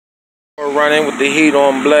We're running with the heat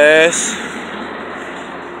on blast.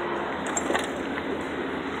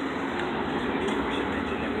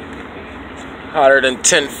 Hotter than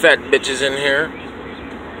 10 fat bitches in here.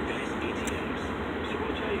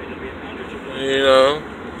 You know.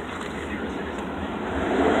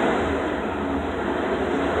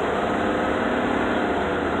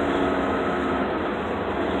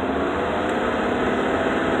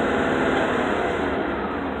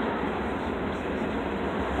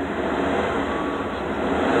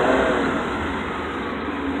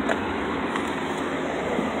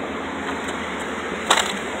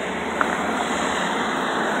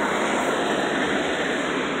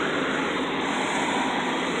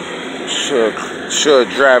 Should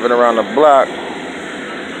driving around the block.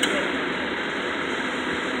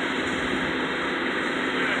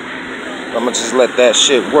 I'm gonna just let that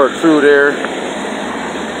shit work through there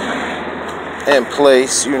in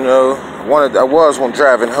place, you know. I was when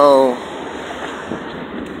driving home.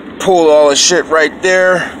 Pulled all the shit right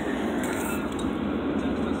there.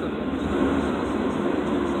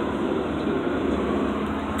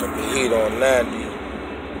 Put the heat on 90.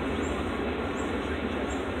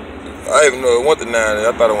 I didn't even know it went to 90.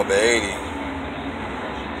 I thought it went to 80.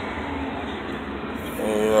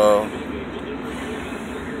 You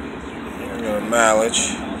know,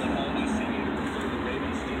 mileage.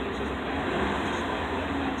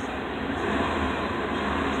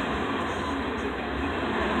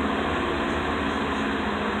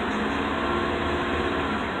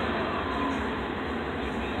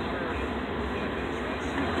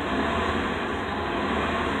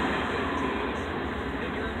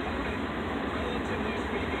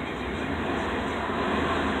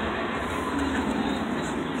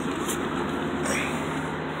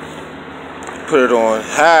 Put it on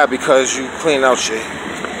high because you clean out your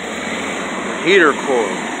heater coil.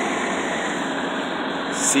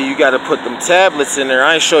 See, you got to put them tablets in there.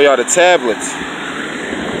 I ain't show y'all the tablets.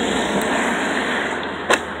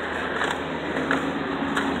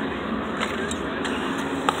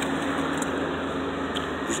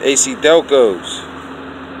 These AC Delcos.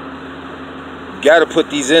 You got to put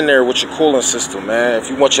these in there with your cooling system, man. If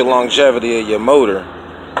you want your longevity of your motor.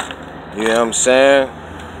 You know what I'm saying?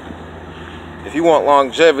 If you want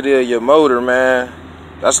longevity of your motor, man,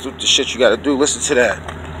 that's the shit you gotta do. Listen to that.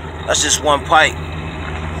 That's just one pipe.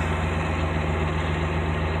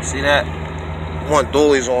 See that? One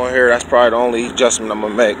dualies on here. That's probably the only adjustment I'm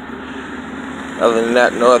gonna make. Other than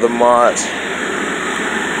that, no other mods.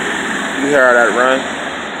 You hear how that run?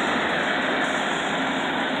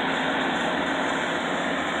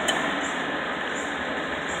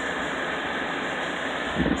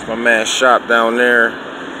 It's my man's shop down there.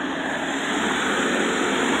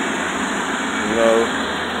 You know,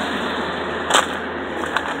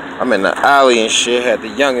 I'm in the alley and shit. Had the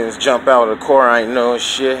youngins jump out of the car. I ain't know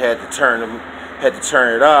shit. Had to turn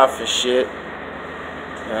it off and shit. You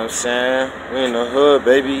know what I'm saying? We in the hood,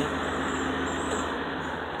 baby.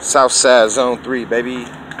 Southside Zone 3, baby.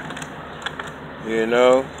 You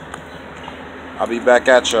know. I'll be back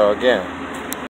at y'all again.